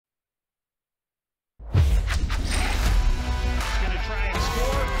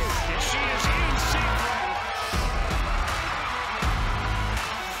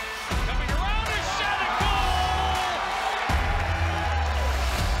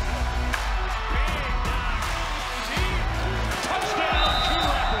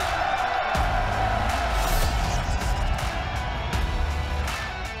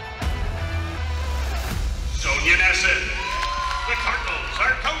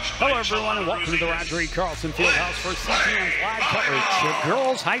Hello, everyone, and welcome to the Roger E. Carlson Fieldhouse for CTN's live coverage of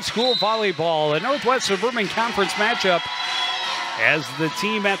girls high school volleyball, a Northwest Suburban Conference matchup as the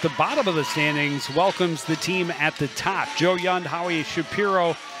team at the bottom of the standings welcomes the team at the top. Joe Yund, Howie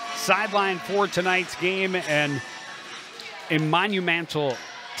Shapiro sideline for tonight's game, and a monumental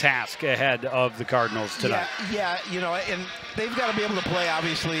task ahead of the Cardinals tonight. Yeah, you know, and they've got to be able to play,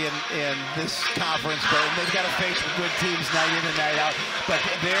 obviously, in this conference, but they've got to face good teams night in and night out. But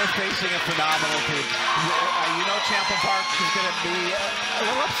they're facing a phenomenal team. You know, Champlain Park is going to be a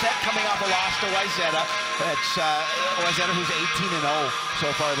little upset coming off a loss to Wayzata. That's Wayzata, who's 18-0 so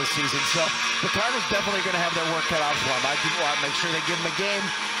far this season. So the Cardinals definitely going to have their work cut out for them. I do want to make sure they give them a game.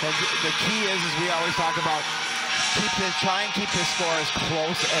 And the key is, as we always talk about, try and keep this score as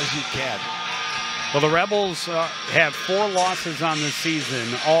close as you can. Well, the Rebels have 4 losses on the season,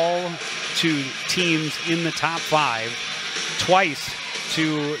 all to teams in the top 5, twice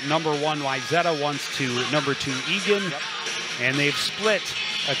to number 1 Wayzata, once to number 2 Egan, and they've split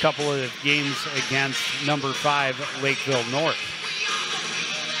a couple of games against number 5 Lakeville North.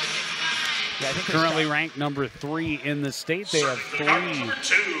 Yeah, I think currently ranked number 3 in the state. They have 3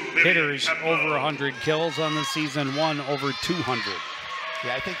 hitters over 100 kills on the season, 1 over 200.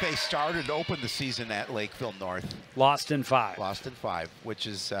 Yeah, I think they started to open the season at Lakeville North. Lost in 5. Lost in 5, which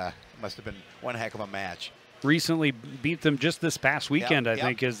is must have been one heck of a match. Recently beat them just this past weekend, I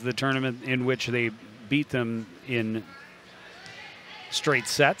think, is the tournament in which they beat them in straight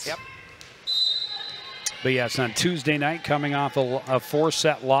sets. Yep. But yes, on Tuesday night, coming off a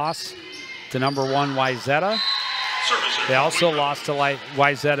 4-set loss to number 1 Wayzata. They also lost to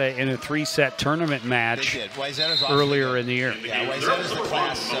Wayzata in a 3-set tournament match earlier in the year. Yeah, Wayzata's the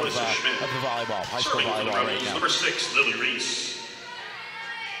class of the volleyball, high school volleyball right now. Number 6, Lily Reese.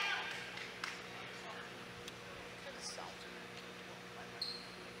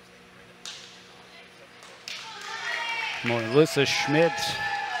 Melissa Schmidt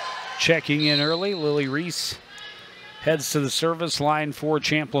checking in early. Lily Reese heads to the service line for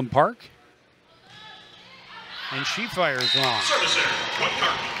Champlain Park. And she fires long.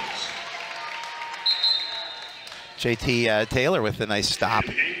 JT Taylor with a nice stop.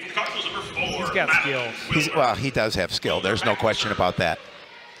 He's got skills. Well, he does have skill. There's no question about that.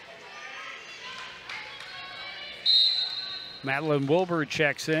 Madeline Wilbur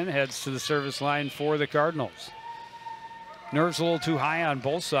checks in, heads to the service line for the Cardinals. Nerves a little too high on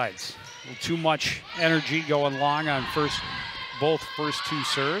both sides. A little too much energy going long on both first 2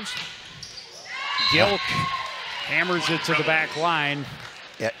 serves. Gilk hammers it to the back line.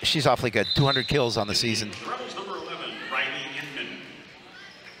 Yeah, she's awfully good. 200 kills on the season.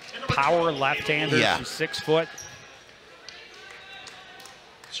 Power left-hander, yeah. She's 6 foot.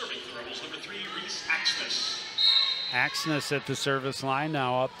 Serving the Rebels, number 3, Reese Axness. Axness at the service line,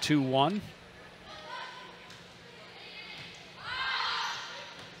 now up 2-1.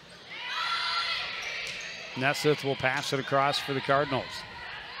 Nesseth will pass it across for the Cardinals.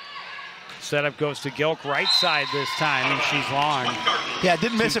 Setup goes to Gilk, right side this time, and she's long. Yeah,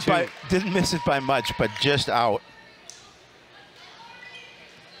 didn't miss it by much, but just out.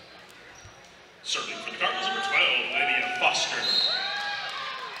 Serving for the Cardinals, number 12, Lydia Foster.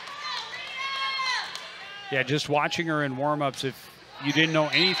 Yeah, just watching her in warm-ups, if you didn't know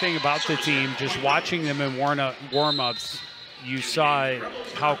anything about the team, just watching them in warm-ups, you saw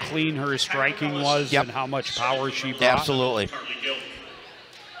how clean her striking was and how much power she brought. Absolutely.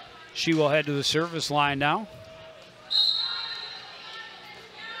 She will head to the service line now.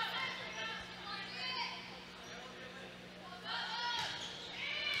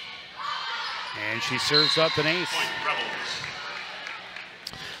 And she serves up an ace.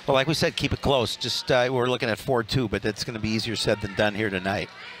 Well, like we said, keep it close. Just we're looking at 4-2, but it's going to be easier said than done here tonight.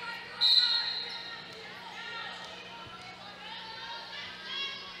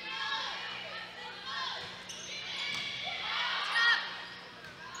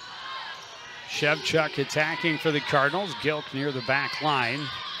 Shevchuk attacking for the Cardinals. Gilk near the back line.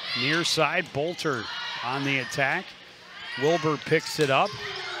 Near side, Bolter on the attack. Wilbur picks it up.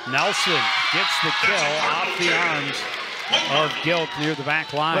 Nelson gets the kill off the arms of Gilk near the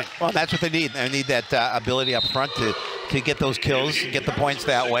back line. Well, that's what they need. They need that ability up front to get those kills, get the points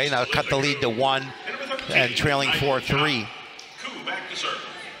that way. Now cut the lead to 1 and trailing 4-3. Coon back to serve.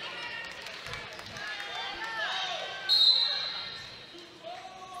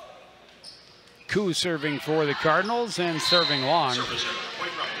 Koo serving for the Cardinals and serving long.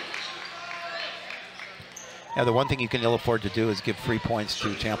 Yeah, the one thing you can ill afford to do is give free points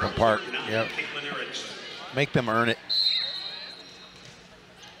to Champlain Park. Yep. Make them earn it.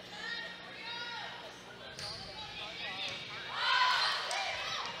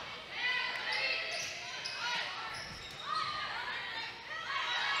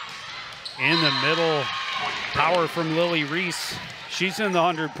 In the middle, power from Lily Reese. She's in the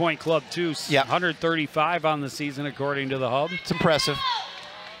 100-point club too. Yeah. 135 on the season according to the Hub. It's impressive.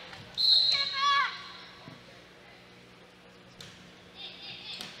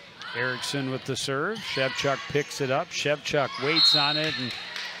 Erickson with the serve. Shevchuk picks it up. Shevchuk waits on it and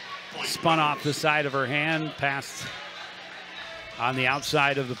spun off the side of her hand, passed on the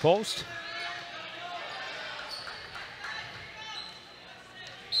outside of the post.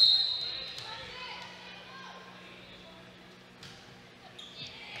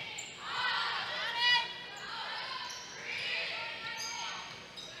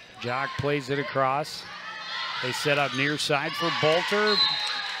 Jock plays it across. They set up near side for Bolter.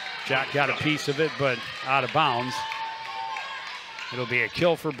 Jock got a piece of it, but out of bounds. It'll be a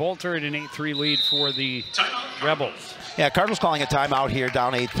kill for Bolter and an 8-3 lead for the Rebels. Yeah, Cardinals calling a timeout here,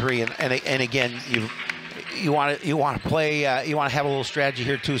 down 8-3, and again, you want to play, you want to have a little strategy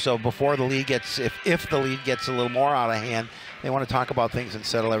here too. So before the lead gets, if the lead gets a little more out of hand, they want to talk about things and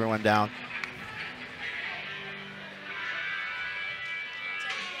settle everyone down.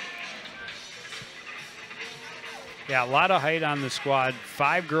 Yeah, a lot of height on the squad.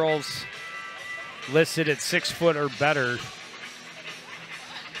 5 girls listed at 6 foot or better.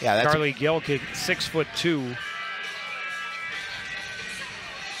 Yeah, that's Carly Gilk at 6'2".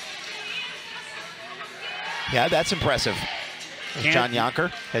 Yeah, that's impressive. That's John Yonker,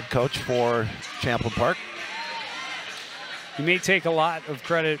 head coach for Champlain Park. You may take a lot of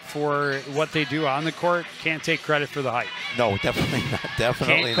credit for what they do on the court. Can't take credit for the height. No, definitely not.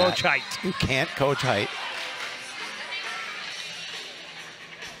 Definitely Can't not. coach height. You can't coach height.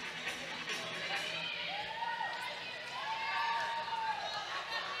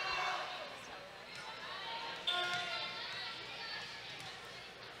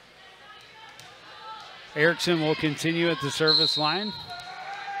 Erickson will continue at the service line.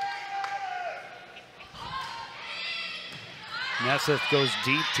 Nesseth goes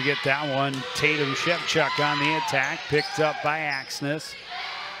deep to get that one. Tatum Shevchuk on the attack, picked up by Axness.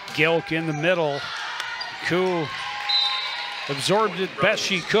 Gilk in the middle. Koo absorbed it best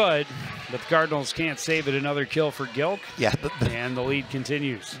she could, but the Cardinals can't save it. Another kill for Gilk. Yeah, and the lead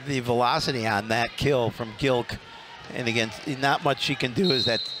continues. The velocity on that kill from Gilk, and again, not much she can do is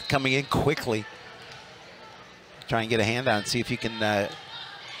that coming in quickly. Try and get a hand on, see if you can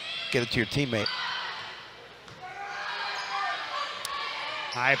get it to your teammate.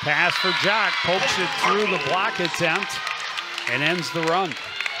 High pass for Jock, pokes it through the block attempt and ends the run.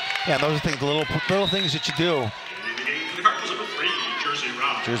 Yeah, those are things, little things that you do.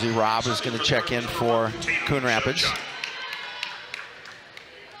 Jersey Rob is going to check in for Coon Rapids.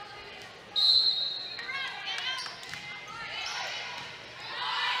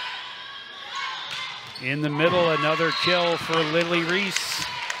 In the middle, another kill for Lily Reese.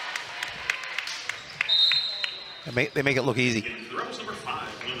 They make it look easy.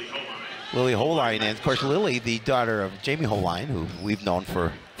 Lily Holine, and of course Lily, the daughter of Jamie Holine, who we've known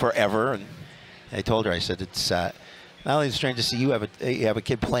for forever. And I told her, I said, it's not only strange to see you have a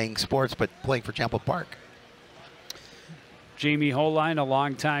kid playing sports, but playing for Champlain Park. Jamie Holine, a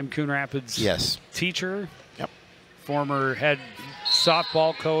longtime Coon Rapids teacher. Yep. Former head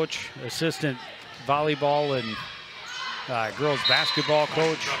softball coach, assistant volleyball and girls basketball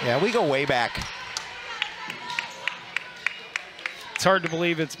coach. Yeah, we go way back. It's hard to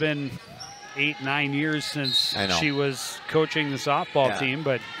believe it's been 8-9 years since she was coaching the softball team,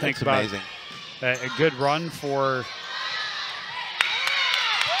 but think about amazing. A good run for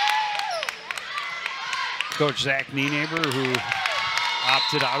Coach Zach Nienaber, who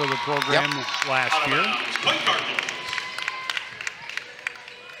opted out of the program last year.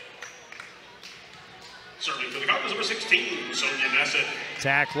 Serving for the Cardinals, number 16, Sonia Nesseth.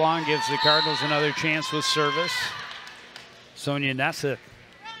 Tack long gives the Cardinals another chance with service. Sonia Nesseth.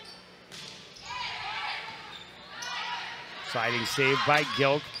 Sliding save by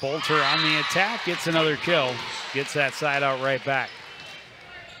Gilk. Bolter on the attack, gets another kill. Gets that side out right back.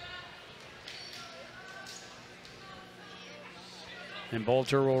 And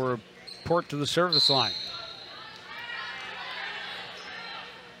Bolter will report to the service line.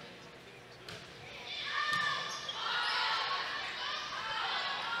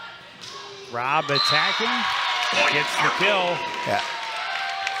 Rob attacking, gets the kill. Yeah,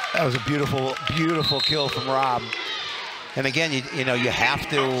 that was a beautiful, beautiful kill from Rob. And again, you know, you have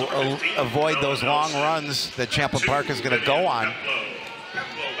to avoid those long runs that Champlain Park is going to go on.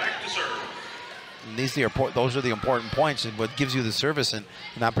 And those are the important points, and what gives you the service and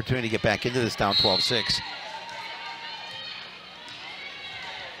an opportunity to get back into this down 12-6.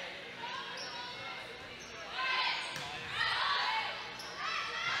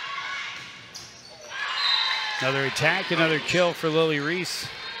 Another attack, another kill for Lily Reese.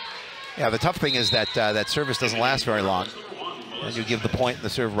 Yeah, the tough thing is that that service doesn't last very long. And you give the point and the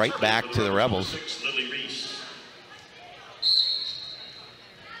serve right back to the Rebels.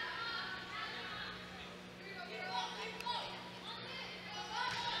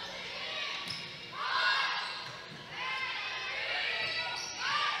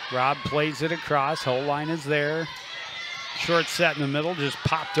 Robb plays it across. Whole line is there. Short set in the middle, just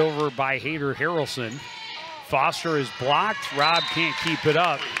popped over by Hayter Harrelson. Foster is blocked. Robb can't keep it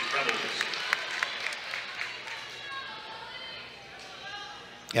up.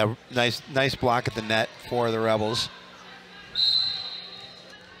 Yeah, nice block at the net for the Rebels.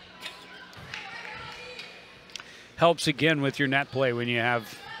 Helps again with your net play when you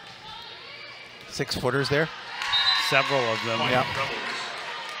have 6-footers there. Several of them. Yeah.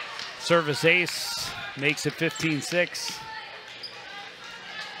 Service ace makes it 15-6.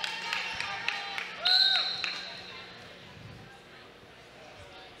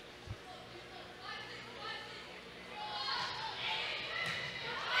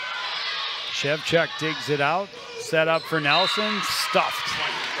 Shevchuk digs it out. Set up for Nelson.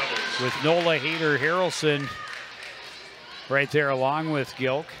 Stuffed with Nola Hayter Harrelson right there along with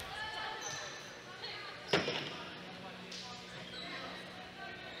Gilk.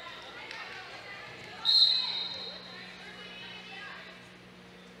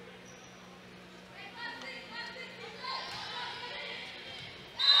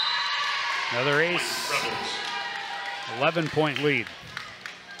 Another ace. 11-point lead.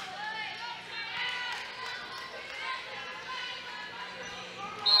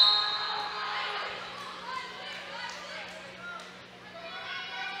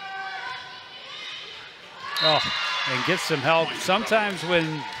 Oh, and get some help. Sometimes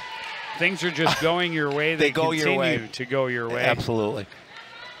when things are just going your way, they go your way. continue to go your way. Absolutely.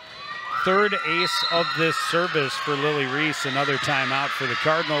 Third ace of this service for Lily Reese. Another timeout for the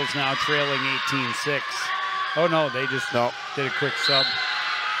Cardinals, now trailing 18-6. Oh, no, they just did a quick sub.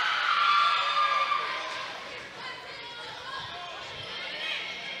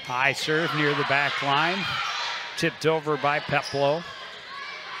 High serve near the back line. Tipped over by Peplow.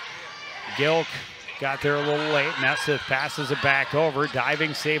 Gilk got there a little late. Nesseth passes it back over.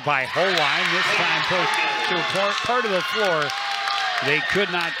 Diving save by Holine. This time pushed to a part of the floor they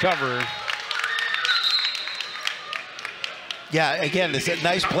could not cover. Yeah, again, it's a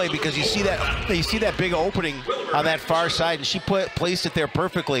nice play because you see that big opening on that far side, and she placed it there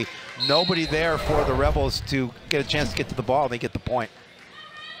perfectly. Nobody there for the Rebels to get a chance to get to the ball, and they get the point.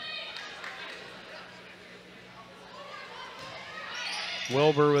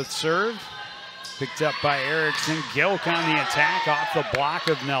 Wilbur with serve. Picked up by Erickson. Gilk on the attack off the block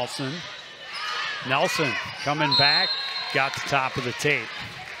of Nelson. Nelson coming back. Got the top of the tape.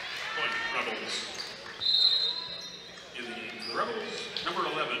 Point Rebels. In the game for the Rebels, number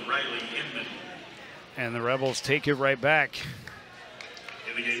 11, Riley Inman. And the Rebels take it right back.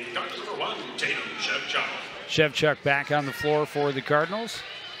 In the game, Cardinals number 1, Tatum Shevchuk. Shevchuk back on the floor for the Cardinals.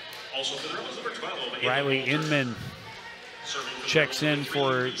 Also for the Rebels, number 12, Riley Inman checks in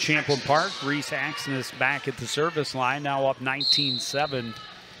for Champlain Park. Reese Axness back at the service line, now up 19-7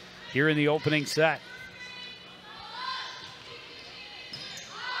 here in the opening set.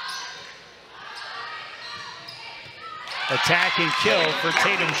 Attack and kill for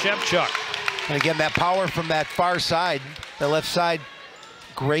Tatum Shevchuk. And again, that power from that far side, the left side,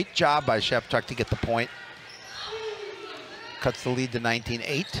 great job by Shevchuk to get the point. Cuts the lead to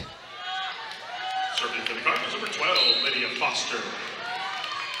 19-8. Serving for the Cardinals, number 12, Lydia Foster.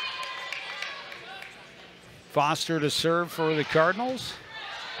 Foster to serve for the Cardinals.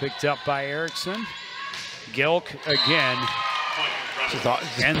 Picked up by Erickson. Gilk again.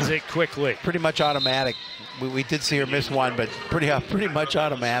 Ends it quickly. Pretty much automatic. We did see her miss one, but pretty much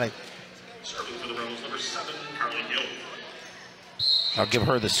automatic. Serving for the Rebels, number 7, Carly Gilk. I'll give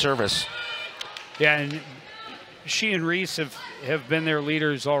her the service. Yeah, and she and Reese have been their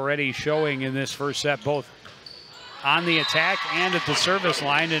leaders already, showing in this first set, both on the attack and at the service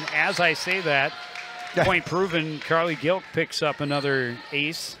line. And as I say that, point proven, Carly Gilk picks up another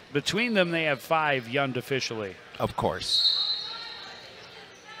ace. Between them, they have 5 Yund officially. Of course.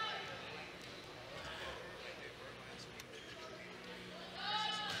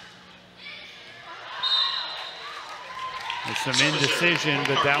 There's some indecision,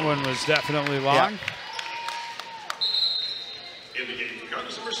 but that one was definitely long. In the game,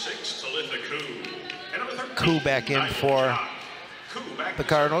 Cardinals number 6, Talitha Coon. And number 13, Koo back in for the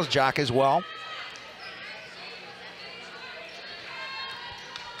Cardinals. Jock as well.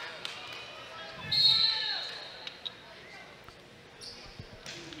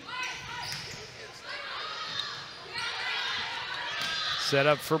 Set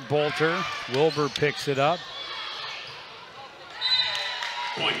up for Bolter. Wilbur picks it up.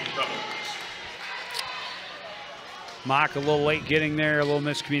 Point, Rebels. Mock a little late getting there, a little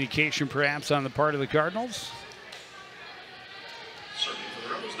miscommunication perhaps on the part of the Cardinals. Serving for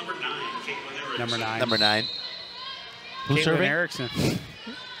the Rebels, number 9, Caitlin Erickson. Number 9. Number 9. Who's Caitlin serving? Erickson.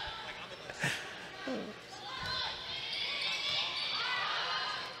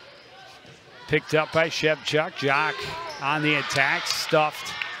 Picked up by Shevchuk. Jock on the attack,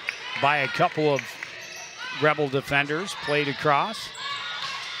 stuffed by a couple of Rebel defenders, played across.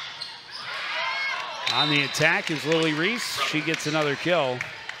 On the attack is Lily Reese. She gets another kill,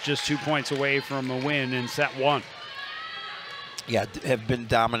 just 2 points away from a win in set 1. Yeah, have been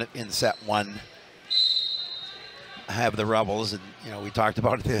dominant in set 1. Have the Rebels, and you know we talked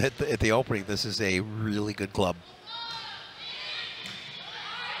about it at the opening. This is a really good club.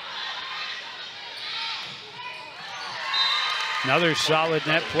 Another solid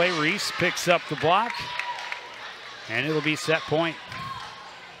net play. Reese picks up the block, and it'll be set point.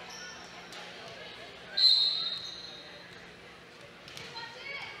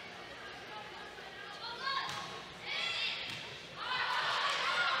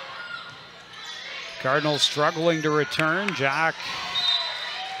 Cardinals struggling to return. Jock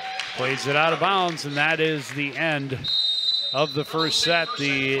plays it out of bounds, and that is the end of the first set.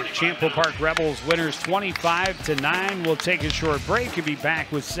 The Champlain Park Rebels winners 25-9. We'll take a short break and be back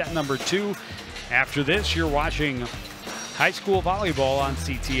with set number 2. After this, you're watching high school volleyball on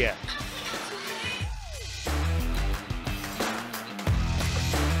CTN.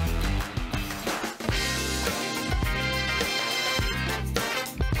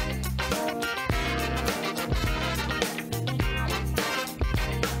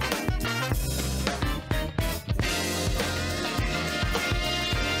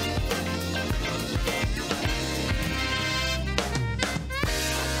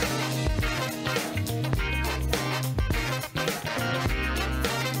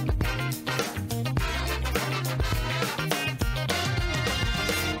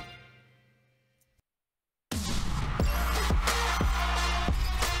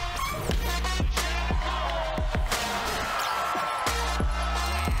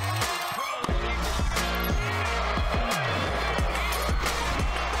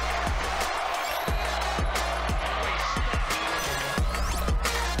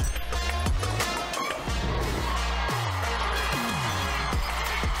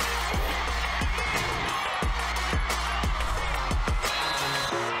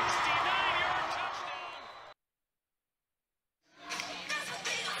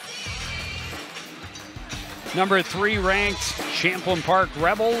 Number 3 ranked Champlain Park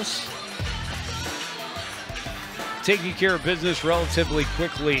Rebels taking care of business relatively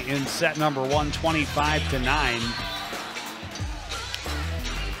quickly in set number 1, 25-9.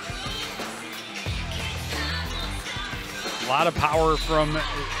 A lot of power from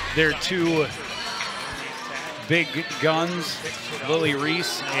their 2 big guns, Lily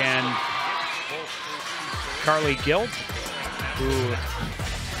Reese and Carly Gilt, who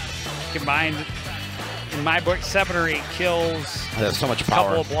combined, in my book, 7 or 8 kills. There's so much power.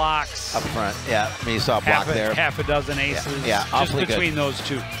 Couple of blocks. Up front, yeah. I mean, you saw a block there. Half a dozen aces. Yeah, just between those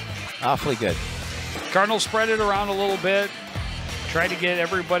 2. Awfully good. Cardinals spread it around a little bit. Tried to get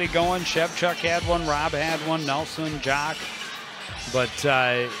everybody going. Shevchuk had one. Rob had one. Nelson, Jock. But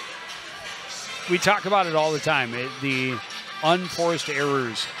we talk about it all the time. The unforced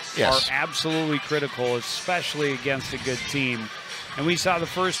errors are absolutely critical, especially against a good team. And we saw the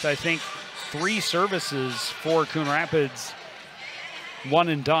first, I think, 3 services for Coon Rapids, 1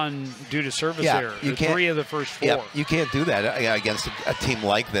 and done due to service error. 3 of the first 4. Yeah, you can't do that against a team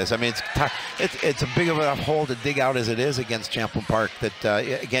like this. I mean, it's a big of a hole to dig out as it is against Champlain Park that,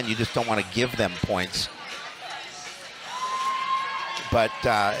 again, you just don't want to give them points. But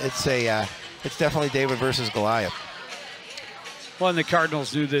it's definitely David versus Goliath. Well, and the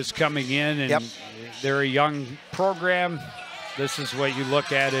Cardinals knew this coming in, and they're a young program. This is what you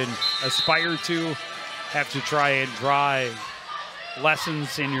look at and aspire to. Have to try and draw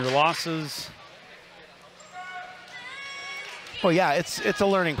lessons in your losses. Well, yeah, it's a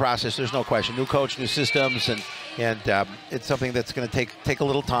learning process. There's no question. New coach, new systems, and it's something that's going to take a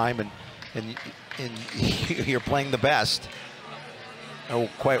little time. And you're playing the best,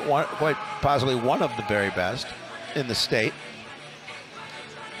 quite possibly one of the very best in the state.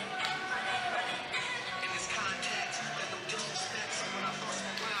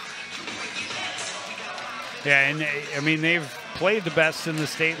 Yeah, and I mean, they've played the best in the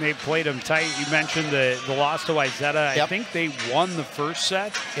state, and they've played them tight. You mentioned the loss to Wayzata. I think they won the first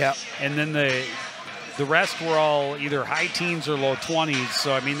set. Yeah. And then the the rest were all either high teens or low 20s.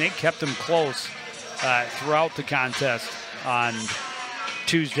 So, I mean, they kept them close throughout the contest on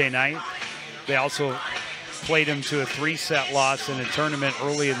Tuesday night. They also played them to a 3-set loss in a tournament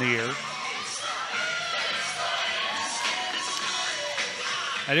early in the year.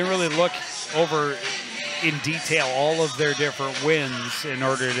 I didn't really look over in detail all of their different wins in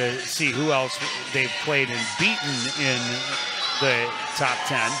order to see who else they've played and beaten in the top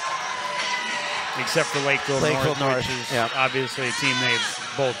 10, except for Lakeville North, which is obviously a team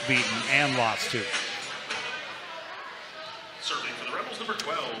they've both beaten and lost to. Serving for the Rebels, number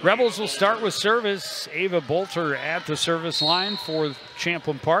 12. Rebels will start with service. Ava Bolter at the service line for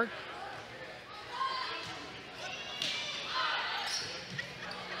Champlain Park.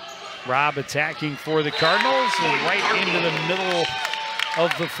 Robb attacking for the Cardinals and right into the middle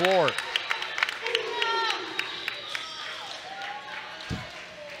of the floor.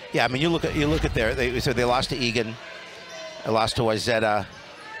 Yeah, I mean, you look at there. They lost to Egan, they lost to Wayzata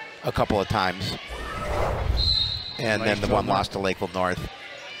a couple of times, and then the one lost to Lakeville North.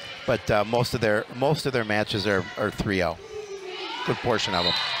 But most of their matches are 3-0. Good portion of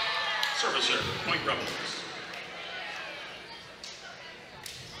them. Servicer, point Rebels.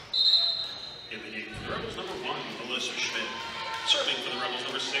 In the game for the Rebels, number 1, Melissa Schmidt. Serving for the Rebels,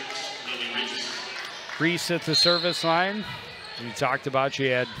 number 6, Lily Reese. Reese at the service line. We talked about she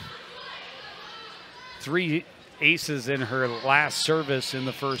had 3 aces in her last service in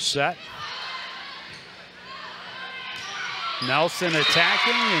the first set. Nelson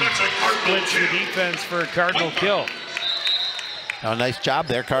attacking and splits the defense for a Cardinal kill. Oh, nice job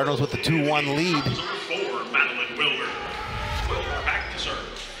there. Cardinals with the 2-1 lead. Number 4, Madeline Wilbur. Wilbur back to serve.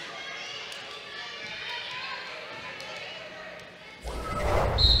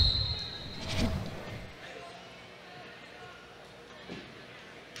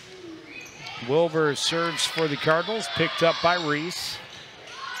 Wilbur serves for the Cardinals, picked up by Reese.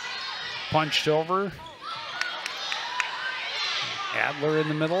 Punched over. Adler in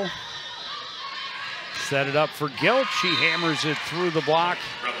the middle. Set it up for Gilt. She hammers it through the block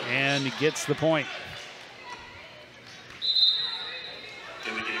and gets the point.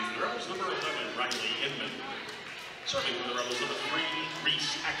 In the game for the Rebels, number 11, Riley Inman. Serving for the Rebels, number 3,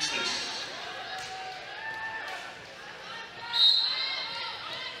 Reese Axness.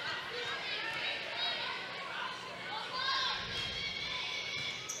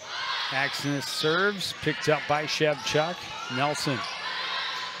 Axness serves, picked up by Shevchuk. Nelson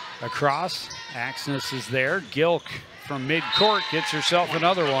across. Axness is there. Gilk from mid-court gets herself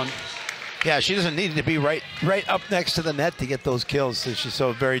another one. Yeah, she doesn't need to be right up next to the net to get those kills, so she's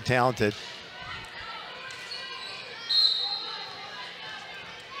so very talented.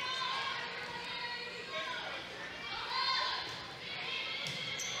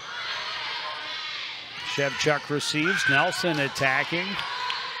 Shevchuk receives. Nelson attacking.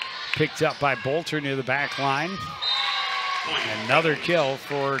 Picked up by Bolter near the back line. Another kill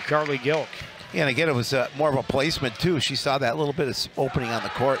for Carly Gilk. Yeah, and again, it was more of a placement, too. She saw that little bit of opening on the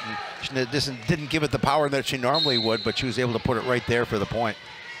court, and she didn't give it the power that she normally would, but she was able to put it right there for the point.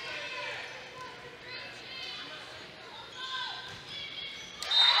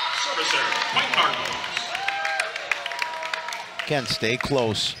 Servicer, point Cardinals. Can stay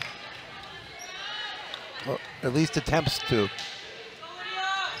close. Well, at least attempts to.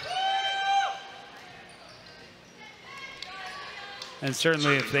 And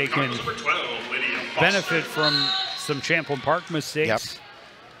certainly if they can benefit from some Champlain Park mistakes. Yep.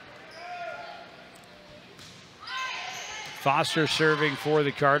 Foster serving for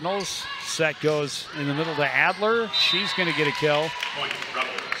the Cardinals. Set goes in the middle to Adler. She's going to get a kill. Point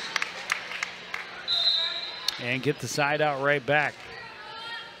Rebels. And get the side out right back.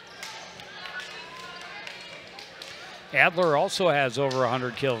 Adler also has over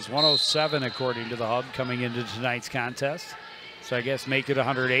 100 kills, 107 according to the Hub coming into tonight's contest. So I guess make it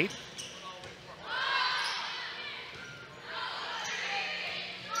 108.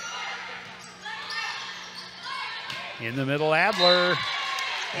 In the middle, Adler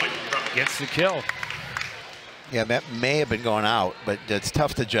gets the kill. Yeah, that may have been going out, but it's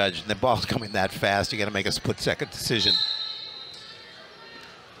tough to judge. The ball's coming that fast. You got to make a split-second decision.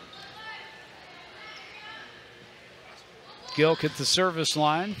 Gilk at the service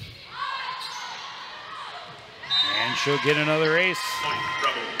line. And she'll get another ace.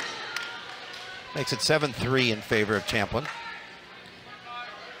 Makes it 7-3 in favor of Champlain.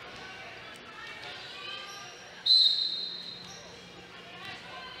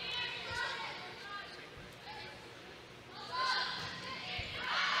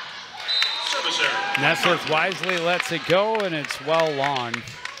 Nesseth wisely lets it go, and it's well long.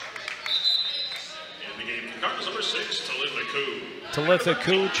 number 6, Talitha Coon. Talitha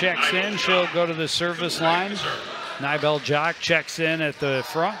Coon checks in. She'll go to the service line. Nibel Jock checks in at the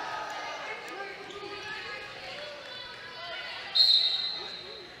front.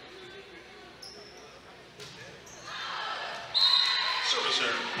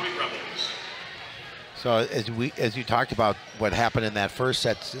 So as you talked about what happened in that first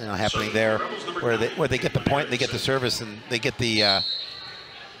set, happening there, where they get the point, and they get the service, and they get the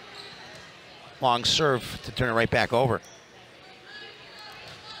long serve to turn it right back over.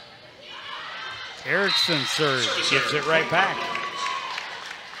 Erickson serves, gives it right back.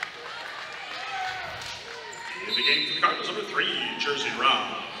 In the game for the Cardinals, number 3, Jersey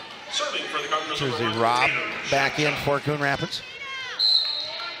Rob. Serving for the Cardinals, Jersey Rob back in for Coon Rapids.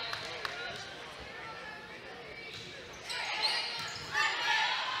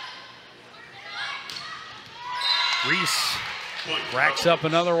 Reese racks up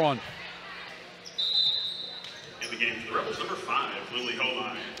another one. In the game for the Rebels, number 5, Lily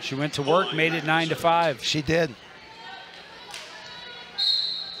Holine. She went to work, made it 9-5. She did.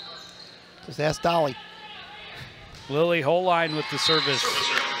 Just ask Dolly. Lily Holine with the service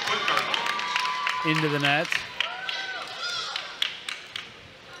into the net.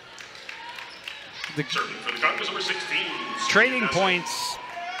 The for the Cardinals, number 16. trading points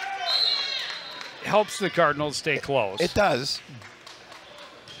helps the Cardinals stay close. It does.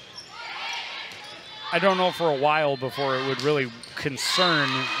 I don't know for a while before it would really concern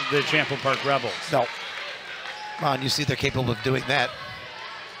the Champlain Park Rebels. No. Well, and you see they're capable of doing that.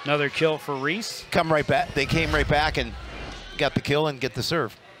 Another kill for Reese. Come right back. They came right back and got the kill and get the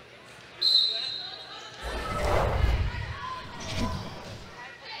serve.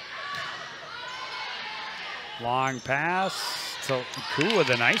 Long pass. So Cool with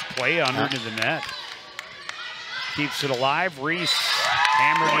a nice play under to the net. Keeps it alive. Reese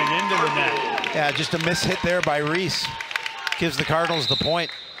hammering it into the net. Yeah, just a miss hit there by Reese. Gives the Cardinals the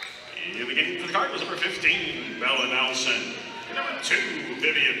point. In the game for the Cardinals, number 15, Bella Nelson. And number 2,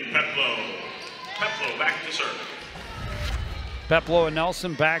 Vivian Peplow. Peplow back to serve. Peplow and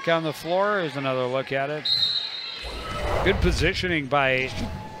Nelson back on the floor. Here's another look at it. Good positioning by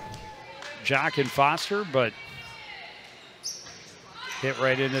Jock and Foster, but hit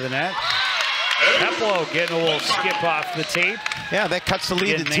right into the net. Peplow getting a little skip off the tape. Yeah, that cuts the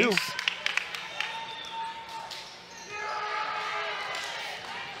lead in 2.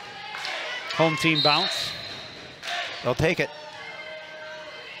 Home team bounce. They'll take it.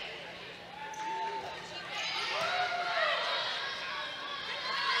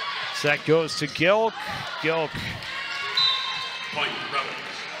 Set goes to Gilk. Gilk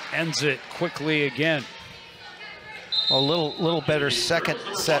ends it quickly again. A little better second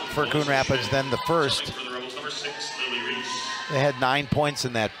set for Coon Rapids than the first. They had 9 points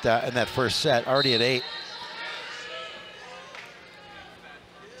in that first set, already at 8.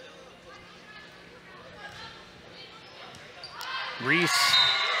 Reese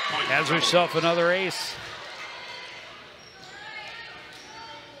has herself another ace.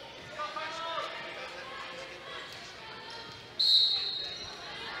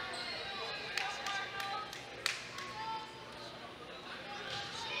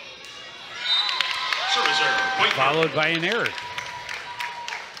 Followed by an error.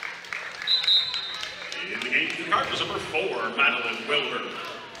 In the game, the Cardinals, number 4, Madeline Wilbur.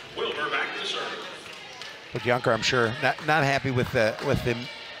 Wilbur back to serve. But Junker, I'm sure, not happy with the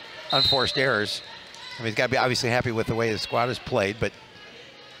unforced errors. I mean, he's got to be obviously happy with the way the squad has played, but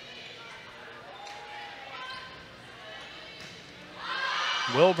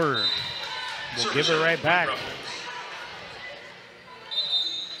Wilbur will give it right back.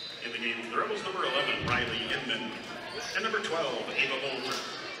 In the game for the Rebels, number 11, Riley Inman. And number 12, Ava Bolter.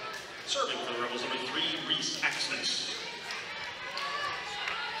 Serving for the Rebels, number 3, Reese Axness.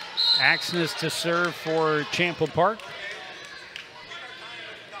 Axness to serve for Champlain Park.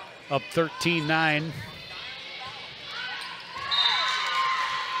 Up 13-9.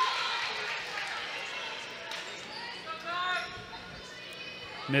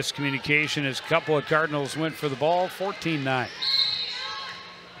 Miscommunication as a couple of Cardinals went for the ball. 14-9.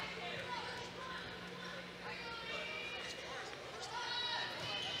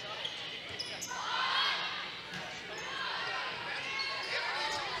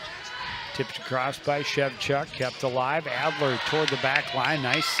 Tipped across by Shevchuk, kept alive. Adler toward the back line.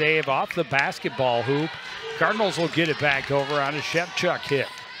 Nice save off the basketball hoop. Cardinals will get it back over on a Shevchuk hit.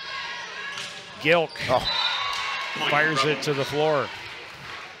 Gilk fires it to the floor.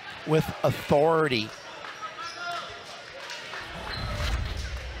 With authority.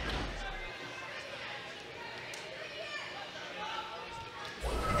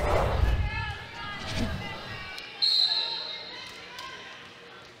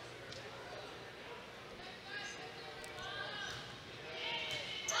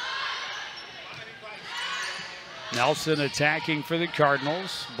 Nelson attacking for the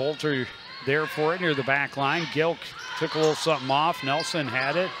Cardinals. Bolter there for it near the back line. Gilk took a little something off. Nelson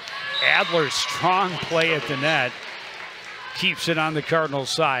had it. Adler, strong play at the net. Keeps it on the Cardinals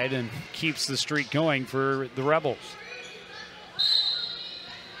side and keeps the streak going for the Rebels.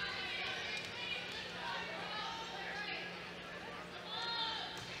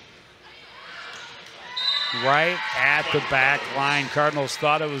 Right at the back line. Cardinals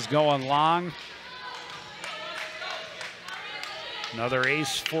thought it was going long. Another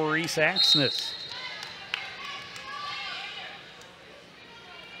ace for Reese Axness.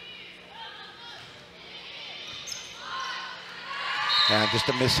 Yeah, just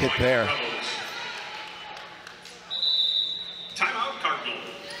a miss hit there. Timeout, Cardinals.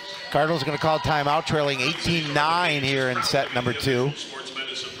 Cardinals are going to call timeout, trailing 18-9 here in set number 2. Sports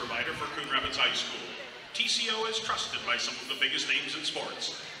medicine provider for Coon Rapids High School. TCO is trusted by some of the biggest names in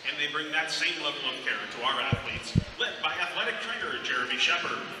sports, and they bring that same level of care to our athletes, led by athletic trainer Jeremy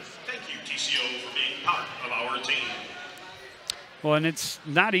Shepard. Thank you, TCO, for being part of our team. Well, and it's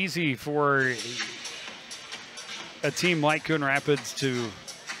not easy for a team like Coon Rapids to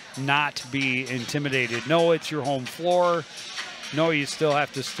not be intimidated. No, it's your home floor. No, you still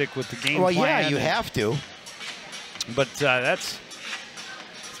have to stick with the game plan. Well, yeah, you have to. But it's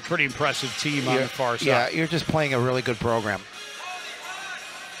a pretty impressive team on the far side. Yeah, you're just playing a really good program.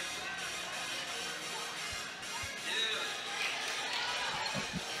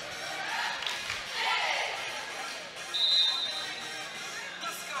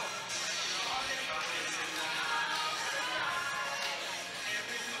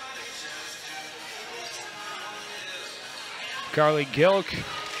 Carly Gilk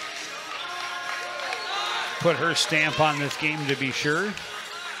put her stamp on this game to be sure.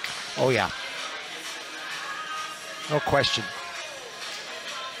 Oh, yeah. No question.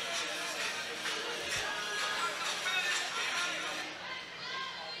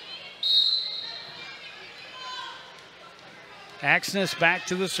 Axness back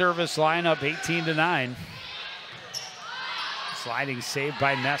to the service lineup, 18-9. Sliding save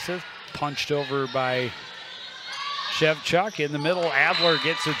by Nessa, punched over by Shevchuk. In the middle, Adler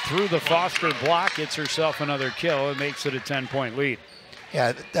gets it through the Foster block, gets herself another kill, and makes it a 10-point lead.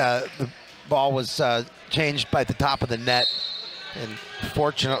 Yeah, the ball was changed by the top of the net, and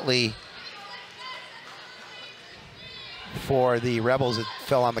fortunately for the Rebels, it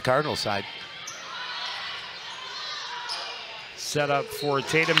fell on the Cardinals side. Set up for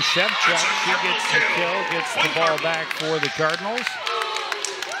Tatum Shevchuk. She gets the kill, gets the ball back for the Cardinals.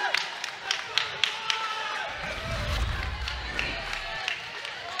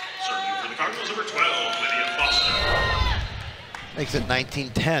 Serving for the Cardinals, number 12, Lydia Foster. Makes it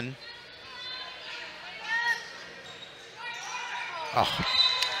 19-10. Oh,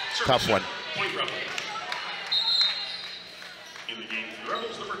 tough one. Point Rebel. In the game for the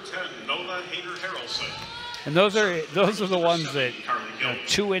Rebels, number 10, Nola Hader-Harrelson. And those are the ones that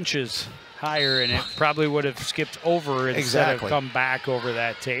 2 inches higher, and it probably would have skipped over instead of come back over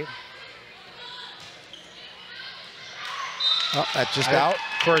that tape. Oh, that's just out.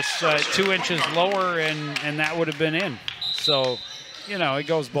 Of course, 2 inches lower, and that would have been in. So, you know, it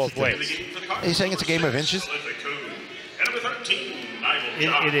goes both ways. Are you saying it's a game of inches?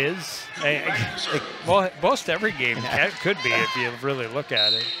 It is. Well, most every game could be if you really look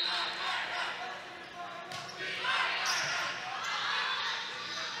at it.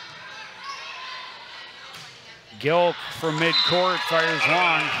 Gilk from midcourt fires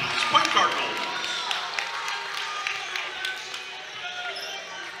long.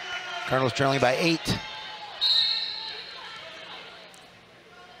 Cardinals trailing by 8.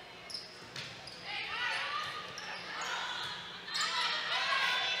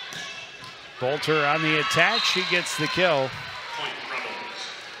 Bolter on the attack. She gets the kill. Point Rebels.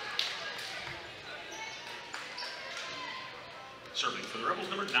 Serving for the Rebels,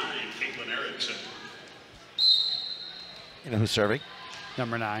 number 9, Caitlin Erickson. You know who's serving?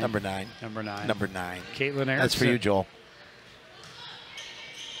 Number 9. Number 9. Number 9. Number 9. Caitlin Erickson. That's for you, Joel.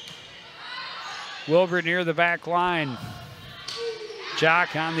 Wilbur near the back line.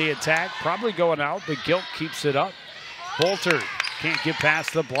 Jock on the attack, probably going out, but Gilk keeps it up. Bolter can't get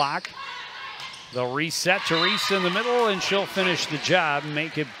past the block. They'll reset to Reese in the middle, and she'll finish the job and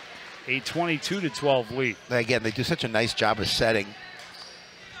make it a 22-12 lead. Again, they do such a nice job of setting.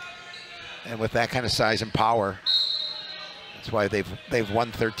 And with that kind of size and power, that's why they've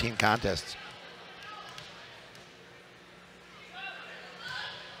won 13 contests.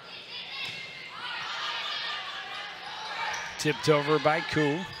 Tipped over by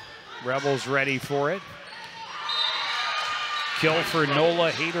Coon. Rebels ready for it. Kill for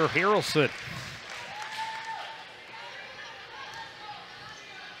Nola Hader-Harrelson.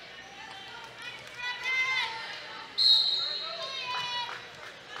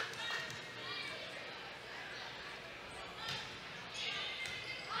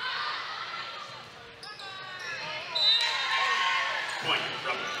 Point,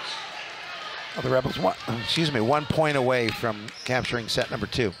 Rebels. Well, the Rebels, 1 point away from capturing set number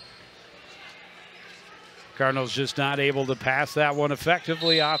 2. Cardinals just not able to pass that one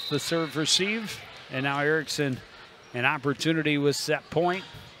effectively off the serve receive. And now Erickson, an opportunity with set point.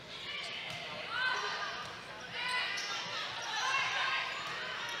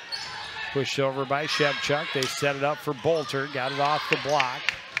 Pushed over by Shevchuk. They set it up for Bolter. Got it off the block.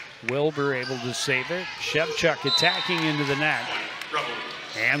 Wilbur able to save it. Shevchuk attacking into the net.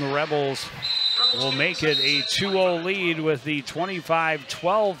 And the Rebels will make it a 2-0 lead with the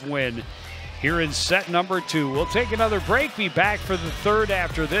 25-12 win here in set number 2. We'll take another break. Be back for the third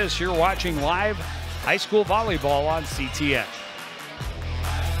after this. You're watching live high school volleyball on CTN.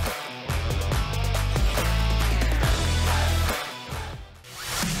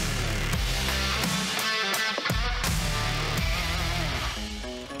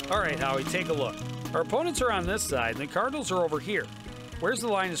 All right, Howie, take a look. Our opponents are on this side, and the Cardinals are over here. Where's the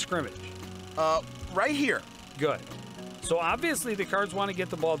line of scrimmage? Right here. Good. So obviously the Cards want to get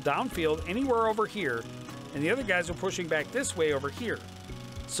the ball downfield anywhere over here, and the other guys are pushing back this way over here.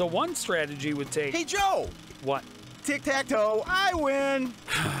 So one strategy would take... Hey, Joe! What? Tic-tac-toe, I win!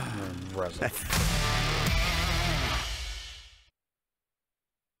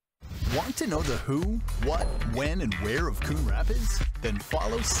 Want to know the who, what, when, and where of Coon Rapids? Then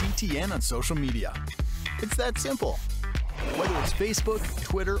follow CTN on social media. It's that simple. Whether it's Facebook,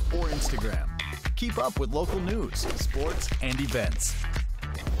 Twitter, or Instagram, keep up with local news, sports, and events.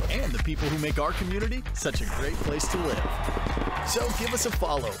 And the people who make our community such a great place to live. So give us a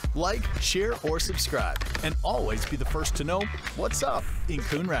follow, like, share, or subscribe, and always be the first to know what's up in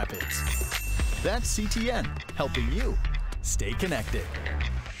Coon Rapids. That's CTN, helping you stay connected.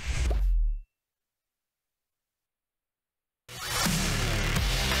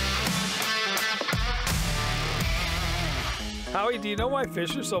 Howie, do you know why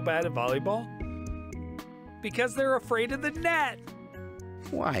fish are so bad at volleyball? Because they're afraid of the net.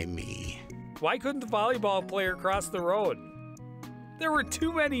 Why me? Why couldn't the volleyball player cross the road? There were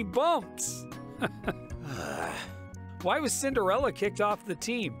too many bumps. Why was Cinderella kicked off the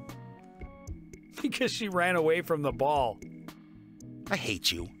team? Because she ran away from the ball. I hate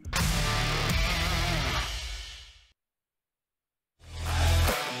you.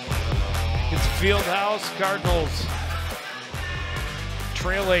 It's Fieldhouse. Cardinals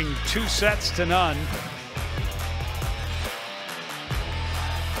trailing 2-0.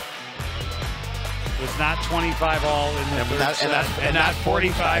 It was not 25-all in the third set, and not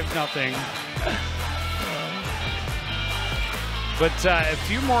 45-0. But a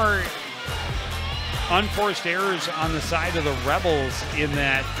few more unforced errors on the side of the Rebels in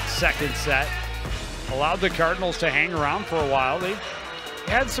that second set allowed the Cardinals to hang around for a while. They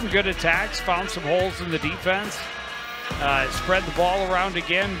had some good attacks, found some holes in the defense. Spread the ball around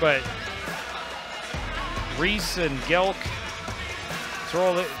again, but Reese and Gilk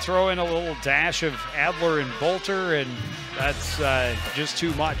throw in a little dash of Adler and Bolter, and that's just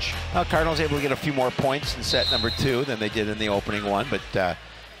too much. Well, Cardinals able to get a few more points in set number 2 than they did in the opening one, but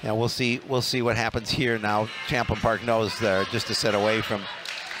we'll see what happens here now. Champlain Park knows they're just a set away from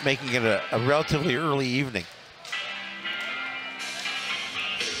making it a relatively early evening.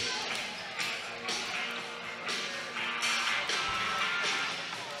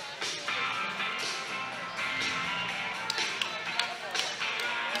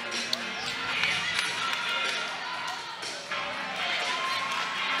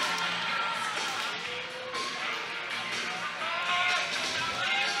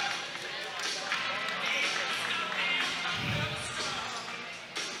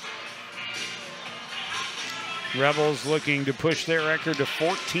 Rebels looking to push their record to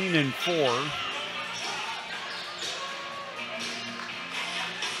 14-4.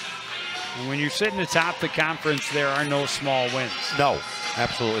 And when you're sitting atop the conference, there are no small wins. No,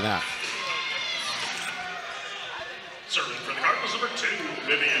 absolutely not. Serving for the Cardinals, number 2,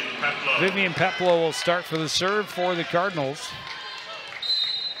 Vivian Peplow. Vivian Peplow will start for the serve for the Cardinals.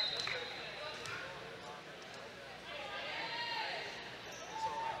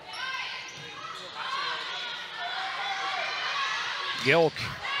 Gilk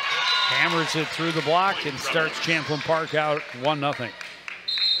hammers it through the block and starts Champlain Park out 1-0.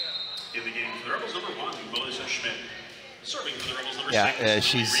 In the game for the Rebels, number 1, Melissa Schmidt. Serving for the Rebels, number 6.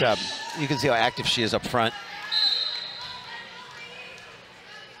 She's you can see how active she is up front.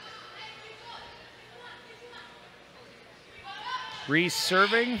 Reese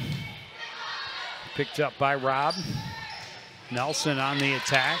serving. Picked up by Rob. Nelson on the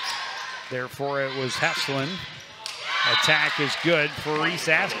attack. Therefore, it was Heslin. Attack is good for Reese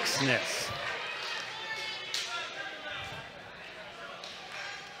Axness.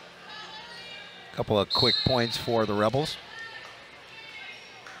 A couple of quick points for the Rebels.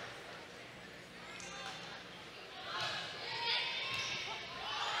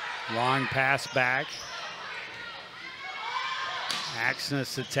 Long pass back.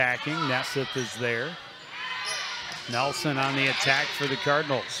 Axness attacking. Nesseth is there. Nelson on the attack for the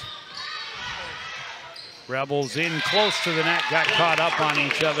Cardinals. Rebels in close to the net, got caught up on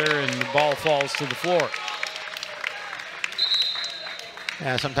each other, and the ball falls to the floor.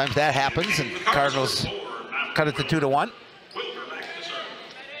 Yeah, sometimes that happens, and Cardinals cut it to 2-1.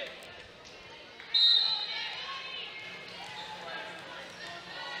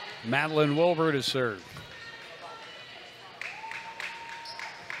 Madeline Wilbur to serve.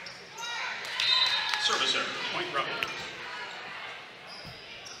 Service error, point Rebel.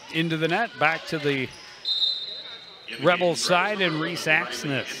 Into the net, back to the Rebels side, and Reese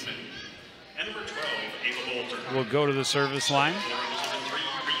Axness And number 12, Ava Bolter. will go to the service line. Number 3,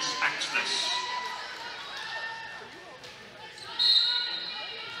 Reese Axness.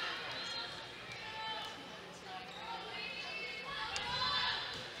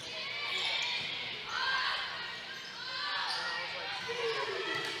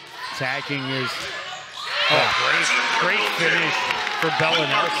 Attacking is great finish for Bella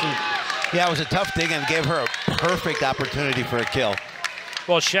Nelson. Yeah, it was a tough dig and gave her a perfect opportunity for a kill.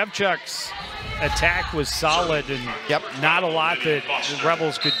 Well, Shevchuk's attack was solid, and not a lot that the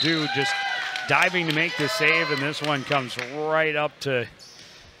Rebels could do, just diving to make the save, and this one comes right up to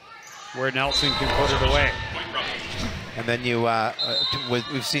where Nelson can put it away. And then you,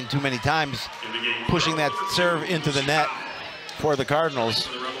 we've seen too many times pushing that serve into the net for the Cardinals.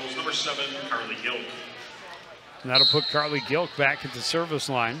 For the Rebels, number 7, Carly Gilk. And that'll put Carly Gilk back at the service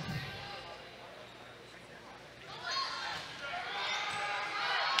line.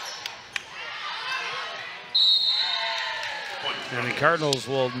 And the Cardinals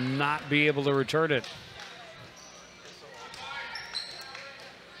will not be able to return it.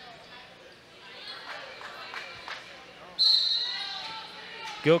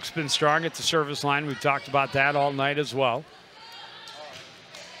 Gilk's been strong at the service line. We've talked about that all night as well.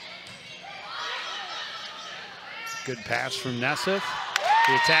 Good pass from Nesseth.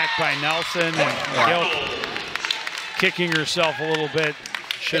 The attack by Nelson, and Gilk kicking herself a little bit.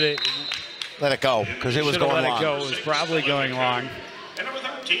 Should have let it go, because it was going long. Let it go. It was probably going long.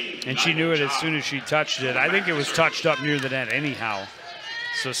 And she knew it as soon as she touched it. I think it was touched up near the net anyhow.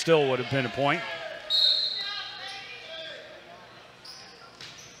 So still would have been a point.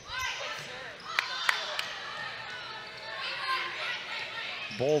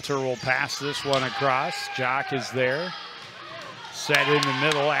 Bolter will pass this one across. Jock is there. Set in the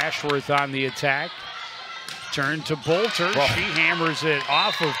middle. Ashworth on the attack. Turn to Bolter. Whoa. She hammers it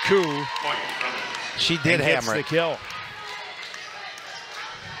off of Coon. She did hammer it. The kill.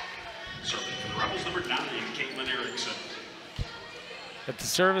 Serving for the Rebels, number 9, Caitlin Erickson. At the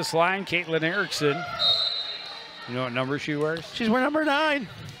service line, Caitlin Erickson. You know what number she wears? She's wearing number 9.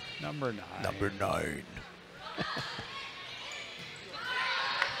 Number 9. Number 9.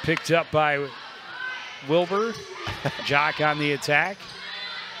 Picked up by Wilbur. Jock on the attack.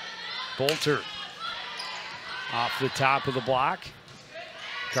 Bolter off the top of the block.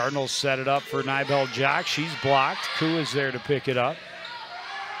 Cardinals set it up for Nibel Jock. She's blocked. Koo is there to pick it up.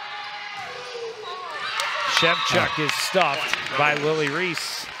 Shevchuk is stuffed by Lily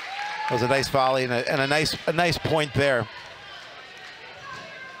Reese. That was a nice volley and a nice point there.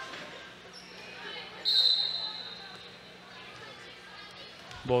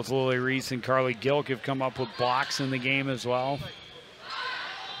 Both Lily Reese and Carly Gilk have come up with blocks in the game as well.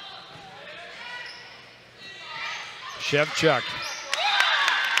 Shevchuk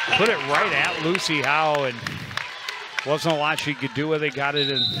put it right at Lucy Howe, and wasn't a lot she could do with it. Got it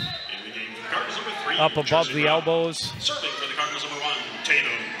in up above the elbows. Serving for the Cardinals, number 1,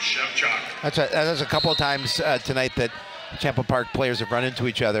 Tatum Shevchuk. That's a couple of times tonight that Champlain Park players have run into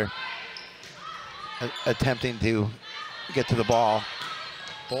each other, attempting to get to the ball.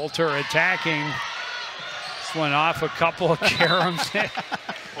 Bolter attacking. This went off a couple of caroms.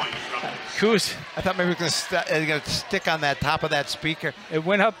 Coos. I thought maybe we were going to stick on that top of that speaker. It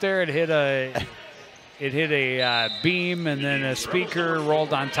went up there. It hit a beam, and then a speaker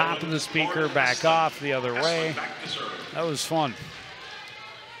rolled on top of the speaker, back off the other way. That was fun.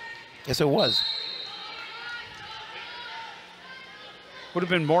 Yes, it was. Would have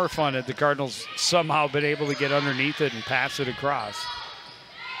been more fun had the Cardinals somehow been able to get underneath it and pass it across.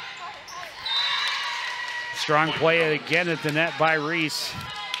 Strong play again at the net by Reese.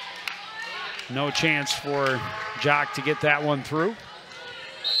 No chance for Jock to get that one through.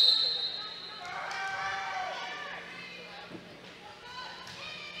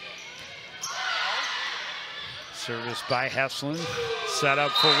 Service by Heslin. Set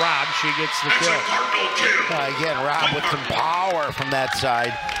up for Rob. She gets the kill. Again, Rob with some power from that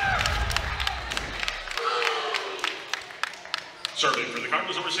side. Serving for the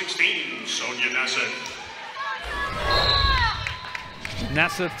Cardinals, number 16, Sonia Nesseth.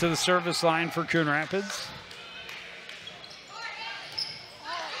 Nesseth to the service line for Coon Rapids.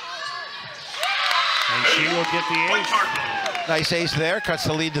 And she will get the ace. Nice ace there, cuts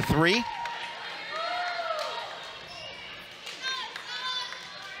the lead to 3.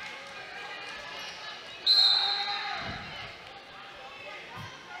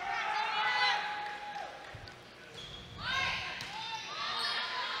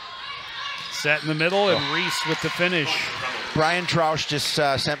 Set in the middle, and Reese with the finish. Brian Troush just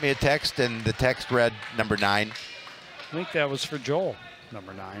sent me a text, and the text read number 9. I think that was for Joel,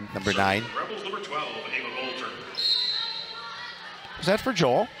 number 9. Number 9. Rebels, number 12, Ava Bolter. Was that for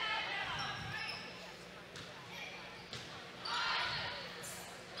Joel?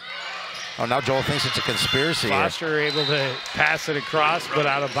 Oh, now Joel thinks it's a conspiracy here. Foster able to pass it across, but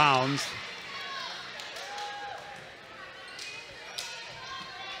out of bounds.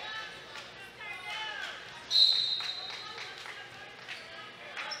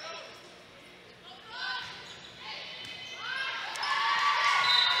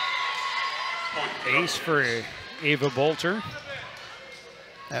 Ace for Ava Bolter.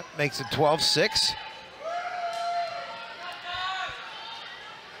 That makes it 12-6.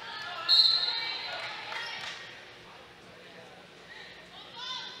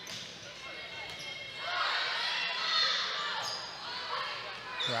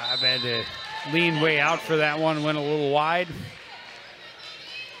 Rob had to lean way out for that one, went a little wide.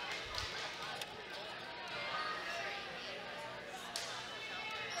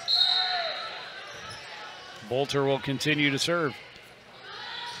 Bolter will continue to serve.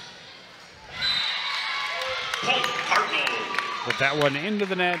 Put that one into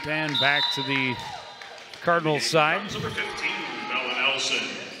the net and back to the Cardinals side.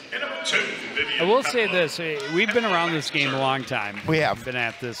 I will say this, we've been around this game a long time. We have. Been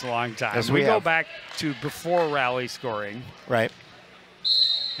at this a long time. Yes, we go have. back to before rally scoring. Right.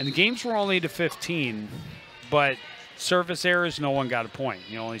 And the games were only to 15, but service errors, no one got a point.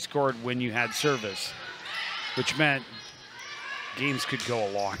 You only scored when you had service, which meant games could go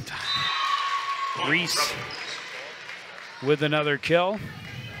a long time. Reese with another kill. In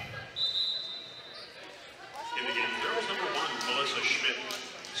the game, Rebels number 1, Melissa Schmidt.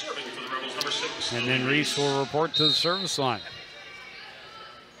 Serving for the Rebels number 6. And then Reese will report to the service line.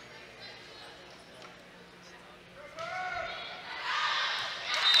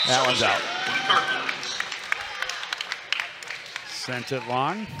 That one's out. Sent it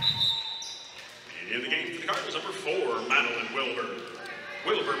long. In the game for the Cardinals, number 4, Madeline Wilbur.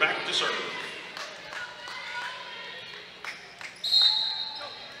 Wilbur back to serve.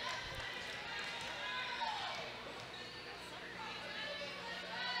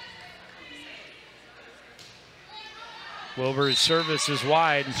 Wilbur's service is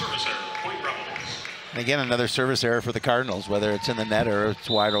wide. Service error, point Rebels. And again, another service error for the Cardinals, whether it's in the net or it's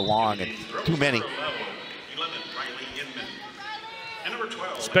wide or long. And too many.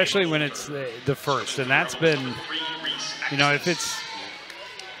 Especially when it's the first. And that's been, you know, if it's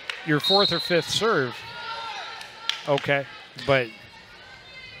your 4th or 5th serve, okay. But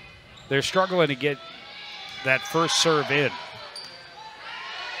they're struggling to get that first serve in.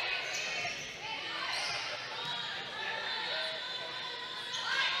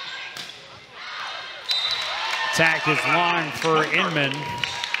 Attack is long for Inman.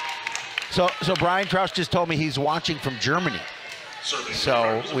 So Brian Troush just told me he's watching from Germany.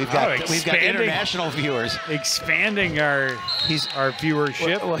 So we've got international viewers. Expanding our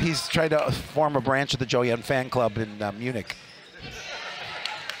viewership. Well, he's trying to form a branch of the Joe Young fan club in Munich.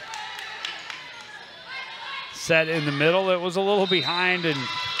 Set in the middle. It was a little behind, and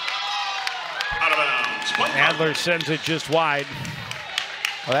Out of bounds. Adler sends it just wide.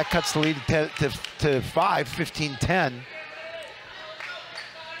 Well, that cuts the lead to 5, 15-10.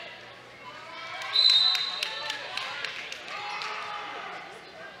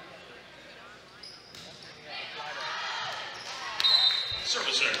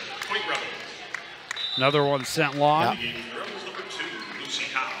 Service error, point Rebels. Another one sent long. Yep. The Rebels number 2, Lucy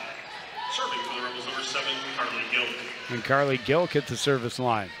Howe. Serving for the Rebels number 7, Carly Gilk. And Carly Gilk hit the service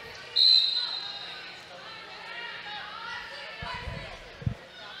line.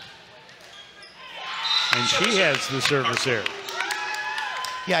 And she has the service error.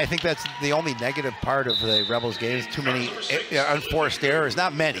 Yeah, I think that's the only negative part of the Rebels game is too many unforced errors.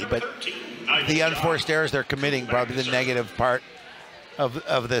 Not many, but the unforced errors they're committing probably the negative part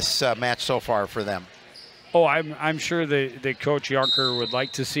of this match so far for them. Oh, I'm sure that Coach Junker would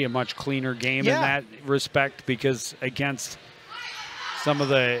like to see a much cleaner game in that respect, because against some of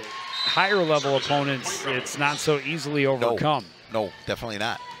the higher level opponents, it's not so easily overcome. No, definitely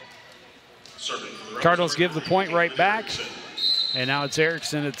not. Cardinals give the point right back. And now it's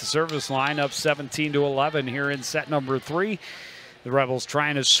Erickson at the service line, up 17-11 here in set number 3. The Rebels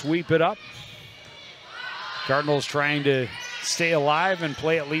trying to sweep it up. Cardinals trying to stay alive and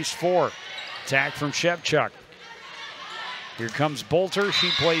play at least 4. Attack from Shevchuk. Here comes Bolter. She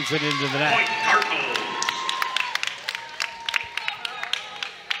plays it into the net. Point Cardinals.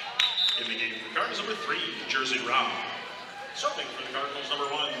 In the game for Cardinals, number 3, Jersey Rob. Serving for the Cardinals, number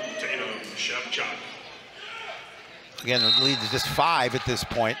 1, Tatum Shevchuk. Again, the lead is just 5 at this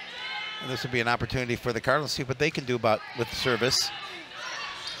point. And this will be an opportunity for the Cardinals to see what they can do with the service.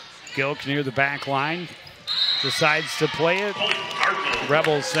 Gilk near the back line. Decides to play it.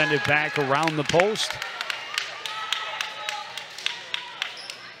 Rebels send it back around the post.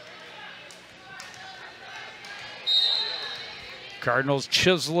 Cardinals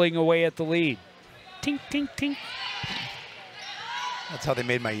chiseling away at the lead. Tink, tink, tink. That's how they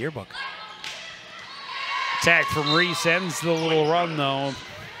made my yearbook. Attack from Reese ends the little run, though.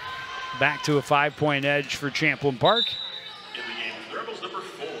 Back to a 5-point edge for Champlain Park. In the game, the Rebels, number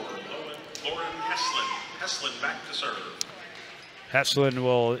 4, Lauren Heslin. Heslin back to serve. Heslin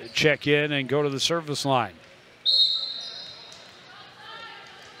will check in and go to the service line.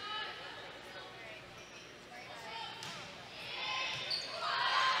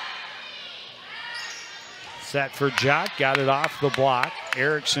 Set for Jock, got it off the block.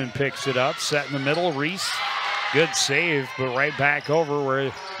 Erickson picks it up, set in the middle. Reese, good save, but right back over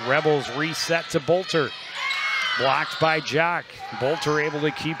where Rebels reset to Bolter. Blocked by Jock. Bolter able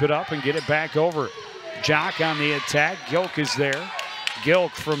to keep it up and get it back over. Jock on the attack. Gilk is there.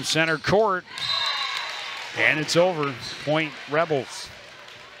 Gilk from center court. And it's over. Point Rebels.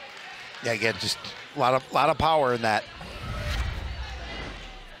 Yeah, again, just a lot of power in that.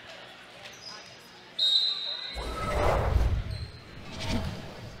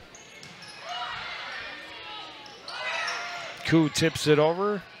 Coon tips it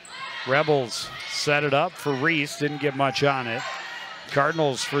over. Rebels set it up for Reese. Didn't get much on it.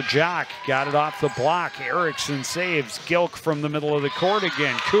 Cardinals for Jock. Got it off the block. Erickson saves. Gilk from the middle of the court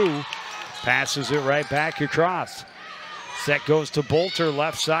again. Coon passes it right back across. Set goes to Bolter,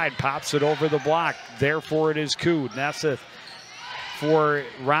 left side. Pops it over the block. Therefore, it is Coon. Nessa for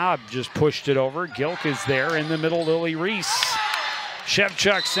Rob just pushed it over. Gilk is there in the middle. Lily Reese.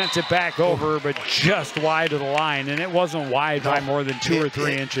 Shevchuk sent it back over, but just wide of the line, and it wasn't wide by more than 2 or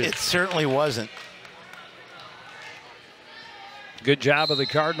 3 inches. It certainly wasn't. Good job of the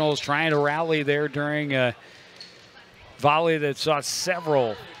Cardinals trying to rally there during a volley that saw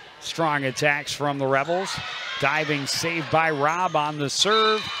several strong attacks from the Rebels. Diving save by Rob on the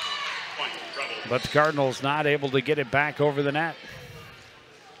serve, but the Cardinals not able to get it back over the net.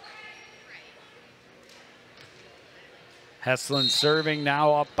 Heslin serving,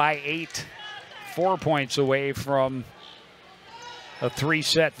 now up by 8. 4 points away from a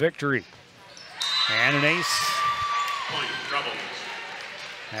 3-set victory. And an ace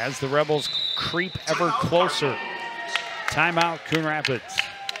as the Rebels creep ever closer. Timeout, Coon Rapids.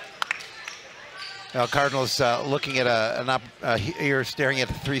 Now Cardinals looking at here, staring at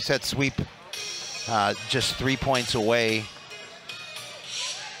the 3-set sweep, just 3 points away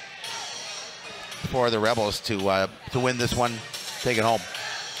for the Rebels to win this one, take it home.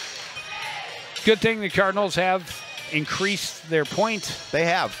 Good thing the Cardinals have increased their point. They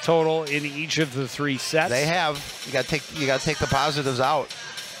have total in each of the 3 sets. They have. You got to take the positives out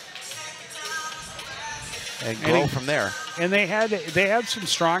and grow from there. And they had some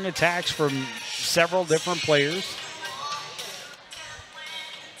strong attacks from several different players,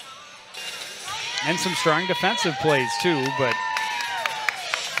 and some strong defensive plays too, but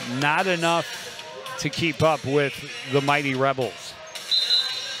not enough to keep up with the mighty Rebels.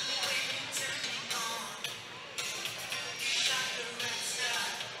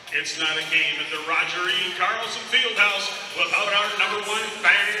 It's not a game at the Roger E. Carlson Fieldhouse without our number 1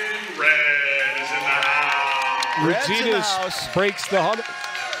 fan. Red is in the house. Rutinas breaks the huddle.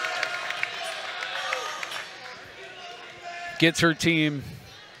 Gets her team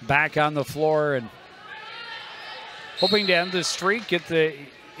back on the floor and hoping to end the streak,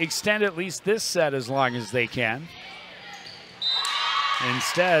 extend at least this set as long as they can.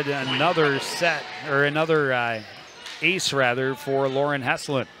 Instead, another set, or another ace rather, for Lauren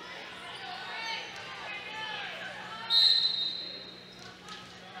Heslin.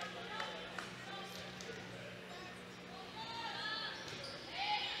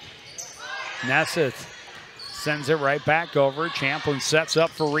 Nesseth Sends it right back over. Champlain sets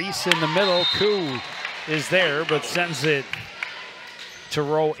up for Reese in the middle. Coon is there, but sends it to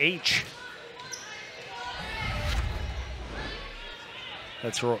row H.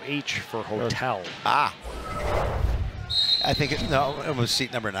 That's row H for hotel. Ah. I think it was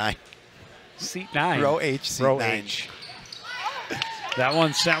seat number 9. Seat 9. Row H, seat 9. H. That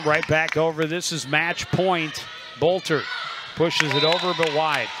one sent right back over. This is match point. Bolter pushes it over, but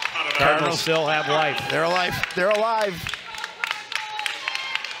wide. Cardinals still have life. They're alive. They're alive.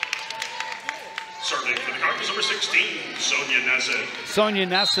 Serving for the Cardinals, number 16, Sonia Neseth. Sonia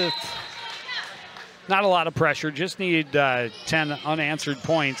Neseth. Not a lot of pressure. Just needed 10 unanswered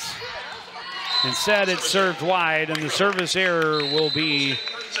points. Instead, it's served wide, and the service error will be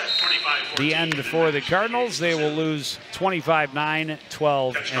the end for the Cardinals. They will lose 25-9,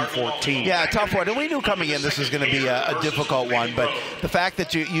 12, and 14. Yeah, tough one. And we knew coming in this was going to be a difficult one, but the fact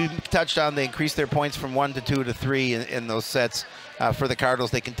that you touched on they increased their points from 1 to 2 to 3 in those sets for the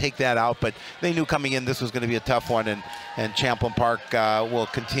Cardinals, they can take that out, but they knew coming in this was going to be a tough one, and Champlain Park will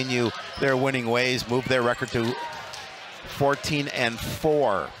continue their winning ways, move their record to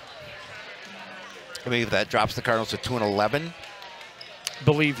 14-4. I believe that drops the Cardinals to 2-11.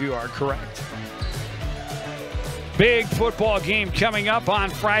 Believe you are correct. Big football game coming up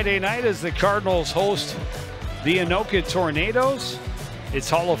on Friday night as the Cardinals host the Anoka Tornadoes. It's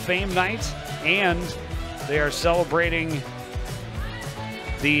Hall of Fame night, and they are celebrating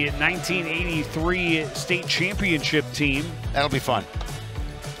the 1983 state championship team. That'll be fun.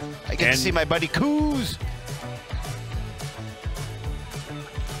 I get to see my buddy Coos.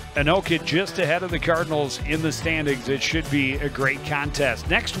 Anoka just ahead of the Cardinals in the standings. It should be a great contest.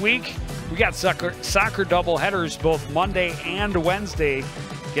 Next week, we got soccer doubleheaders both Monday and Wednesday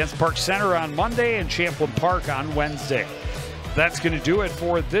against Park Center on Monday and Champlain Park on Wednesday. That's going to do it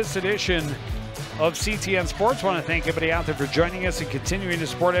for this edition of CTN Sports. I want to thank everybody out there for joining us and continuing to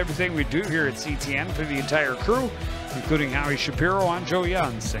support everything we do here at CTN. For the entire crew, including Howie Shapiro, I'm Joe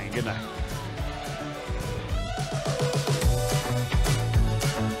Young saying goodnight.